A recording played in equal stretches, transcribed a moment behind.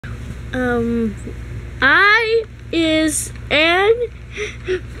I is an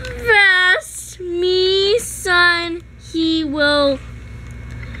fast me son. He will.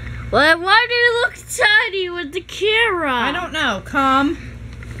 Well, why do you look tiny with the camera? I don't know. Come.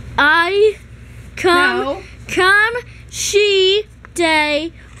 Come she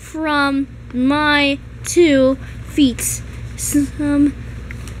day from my 2 feet. Some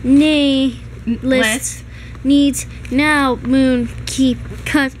list needs now moon keep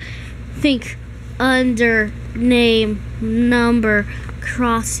cut think under name number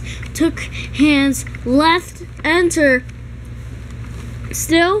cross took hands left enter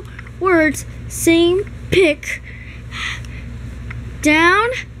still words same pick down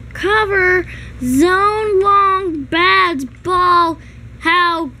cover zone long bad ball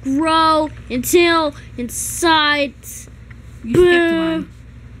how grow until inside You skipped one.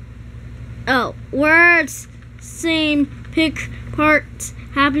 Oh, words same pick part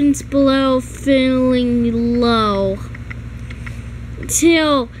happens below feeling low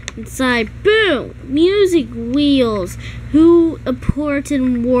till inside boom music wheels who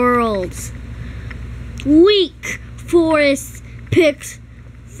important worlds weak forest picks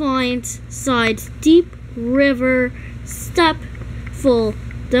finds sides deep river step full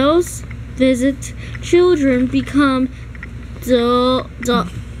those visit children become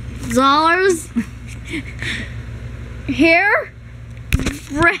dollars hair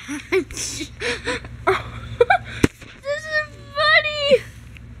branch. This is funny.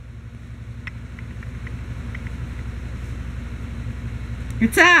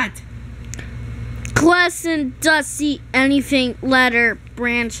 What's that? Question does see anything letter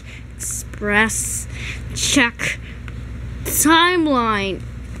branch express check timeline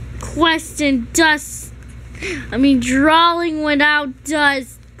question does drawing without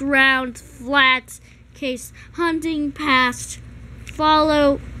does ground flat case hunting past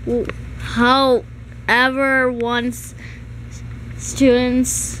follow however once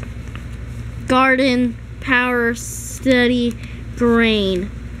students garden power study grain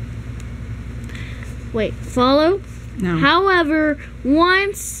wait follow No. however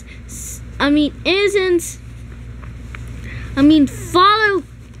once follow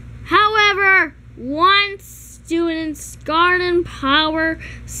however once students garden power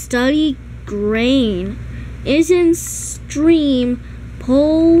study grain isn't stream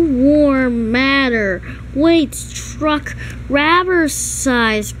pole warm matter weight truck rubber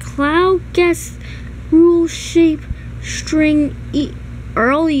size cloud guess rule shape string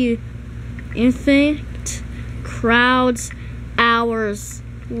early infant crowds hours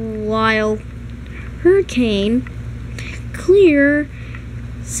while hurricane clear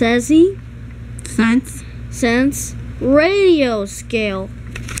says he Sense. sense radio scale